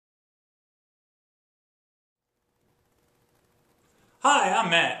Hi, I'm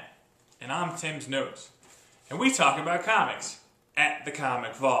Matt, and I'm Tim's Notes, and we talk about comics at the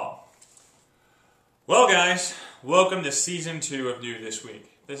Comic Vault. Well, guys, welcome to Season 2 of New This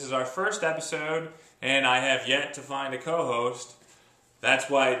Week. This is our first episode, and I have yet to find a co-host.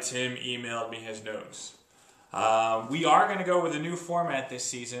 That's why Tim emailed me his notes. We are going to go with a new format this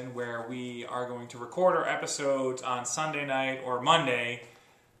season where we are going to record our episodes on Sunday night or Monday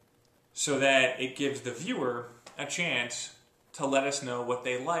so that it gives the viewer a chance to let us know what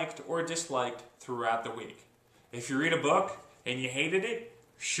they liked or disliked throughout the week. If you read a book and you hated it,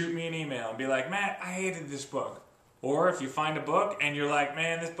 shoot me an email and be like, Matt, I hated this book. Or if you find a book and you're like,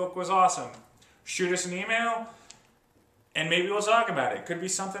 man, this book was awesome, shoot us an email and maybe we'll talk about it. Could be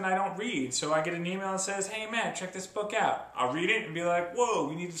something I don't read, so I get an email that says, hey, Matt, check this book out. I'll read it and be like, whoa,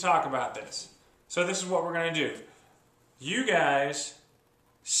 we need to talk about this. So this is what we're going to do. You guys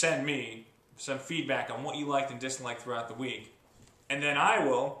send me some feedback on what you liked and disliked throughout the week. And then I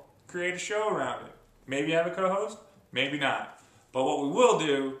will create a show around it. Maybe have a co-host, maybe not. But what we will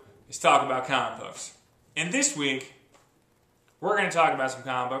do is talk about comic books. And this week, we're going to talk about some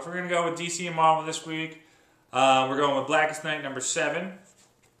comic books. We're going to go with DC and Marvel this week. We're going with Blackest Night number 7.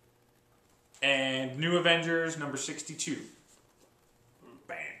 And New Avengers number 62.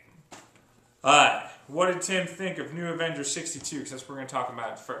 Bam. Alright, what did Tim think of New Avengers 62? Because that's what we're going to talk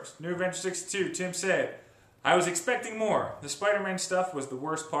about first. New Avengers 62, Tim said, I was expecting more. The Spider-Man stuff was the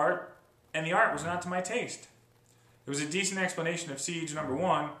worst part, and the art was not to my taste. It was a decent explanation of Siege number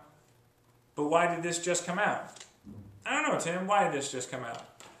 1, but why did this just come out? I don't know, Tim. Why did this just come out?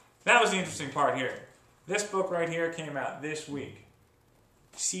 That was the interesting part here. This book right here came out this week.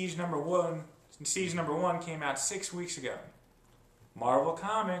 Siege number 1 came out 6 weeks ago. Marvel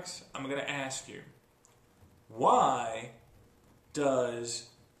Comics, I'm going to ask you, why does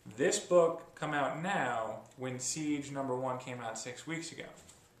this book come out now when Siege number 1 came out 6 weeks ago?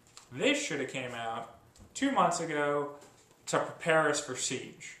 This should have came out 2 months ago to prepare us for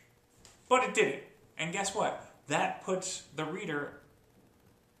Siege. But it didn't. And guess what? That puts the reader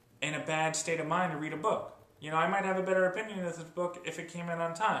in a bad state of mind to read a book. You know, I might have a better opinion of this book if it came out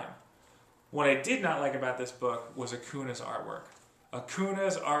on time. What I did not like about this book was Acuna's artwork.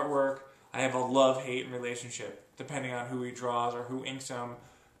 Acuna's artwork, I have a love-hate relationship, depending on who he draws or who inks him.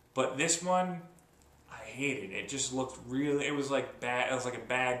 But this one, I hated. It just looked really, it was like bad. It was like a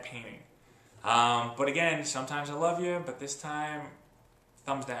bad painting. But again, sometimes I love you, but this time,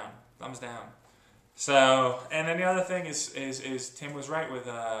 thumbs down, thumbs down. So, and then the other thing is Tim was right with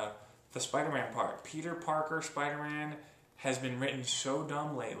the Spider-Man part. Peter Parker Spider-Man has been written so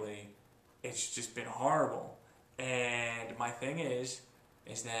dumb lately. It's just been horrible. And my thing is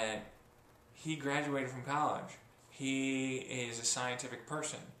that he graduated from college. He is a scientific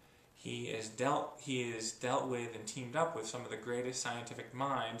person. He is dealt with and teamed up with some of the greatest scientific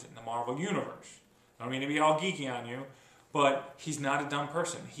minds in the Marvel Universe. I don't mean to be all geeky on you, but he's not a dumb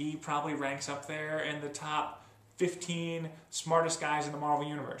person. He probably ranks up there in the top 15 smartest guys in the Marvel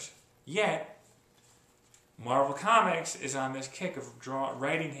Universe. Yet, Marvel Comics is on this kick of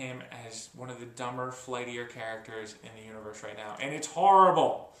writing him as one of the dumber, flightier characters in the universe right now. And it's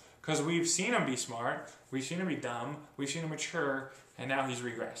horrible, because we've seen him be smart, we've seen him be dumb, we've seen him mature, and now he's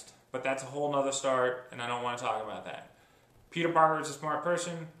regressed. But that's a whole nother start, and I don't want to talk about that. Peter Parker is a smart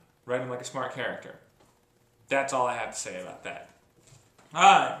person, write him like a smart character. That's all I have to say about that.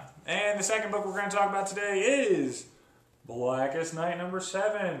 Alright, and the second book we're going to talk about today is Blackest Night number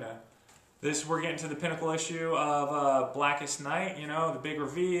 7. We're getting to the pinnacle issue of Blackest Night, you know, the big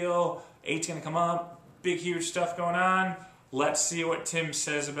reveal, 8's going to come up, big huge stuff going on. Let's see what Tim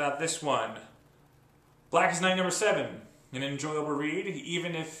says about this one. Blackest Night number 7, an enjoyable read,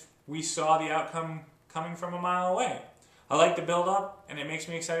 even if we saw the outcome coming from a mile away. I like the build-up, and it makes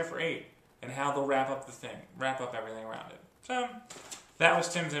me excited for 8, and how they'll wrap up everything around it. So, that was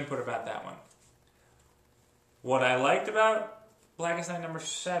Tim's input about that one. What I liked about Blackest Night number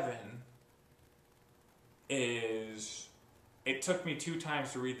 7 is it took me 2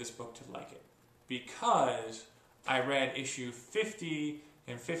 times to read this book to like it. Because I read issue 50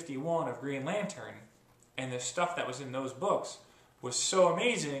 and 51 of Green Lantern, and the stuff that was in those books was so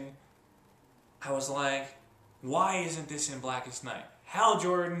amazing, I was like, why isn't this in Blackest Night? Hal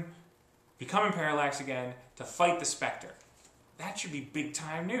Jordan becoming Parallax again to fight the Spectre. That should be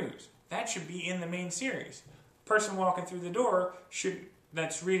big-time news. That should be in the main series. Person walking through the door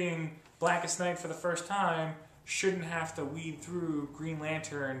that's reading Blackest Night for the first time shouldn't have to weed through Green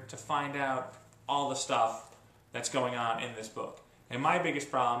Lantern to find out all the stuff that's going on in this book. And my biggest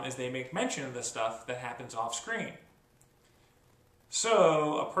problem is they make mention of the stuff that happens off screen.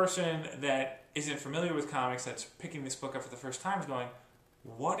 So a person that isn't familiar with comics, that's picking this book up for the first time, is going,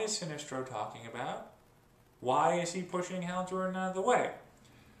 what is Sinestro talking about? Why is he pushing Hal Jordan out of the way?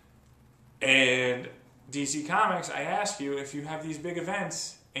 And DC Comics, I ask you, if you have these big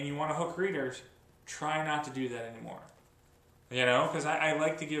events and you want to hook readers, try not to do that anymore. You know, because I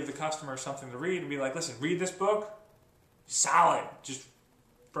like to give the customer something to read and be like, listen, read this book, solid. Just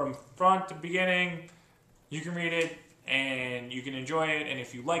from front to beginning, you can read it and you can enjoy it, and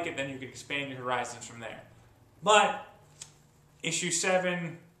if you like it, then you can expand your horizons from there. But issue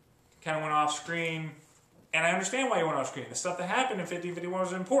 7 kind of went off screen, and I understand why you went off screen. The stuff that happened in 5051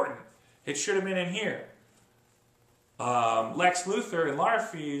 was important. It should have been in here. Lex Luthor and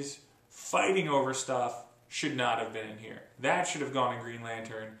Larfeez fighting over stuff should not have been in here. That should have gone in Green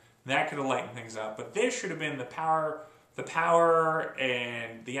Lantern. That could have lightened things up. But this should have been the power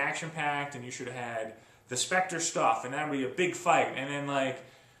and the action-packed, and you should have had the Spectre stuff, and that would be a big fight. And then, like,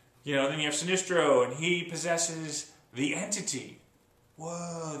 you know, then you have Sinestro, and he possesses the Entity.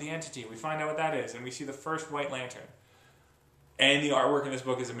 Whoa, the Entity. We find out what that is, and we see the first White Lantern. And the artwork in this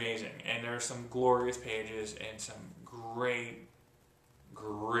book is amazing. And there are some glorious pages and some great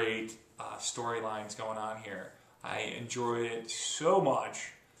storylines going on here. I enjoyed it so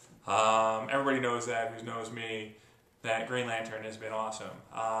much. Everybody knows that, who knows me, that Green Lantern has been awesome.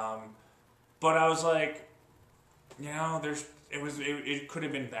 But I was like, you know, it could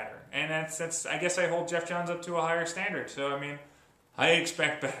have been better. And that's I guess I hold Jeff Johns up to a higher standard. So, I mean, I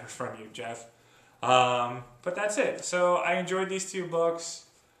expect better from you, Jeff. But that's it. So I enjoyed these 2 books.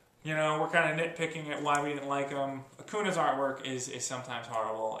 You know, we're kind of nitpicking at why we didn't like them. Acuna's artwork is sometimes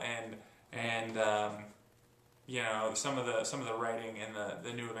horrible, and you know, some of the writing in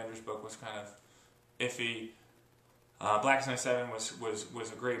the New Avengers book was kind of iffy. Blackest 97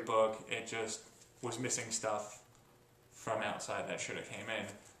 was a great book. It just was missing stuff from outside that should have came in.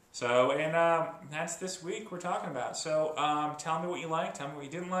 So, and that's this week we're talking about. So, tell me what you liked, tell me what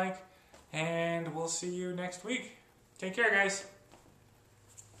you didn't like, and we'll see you next week. Take care, guys.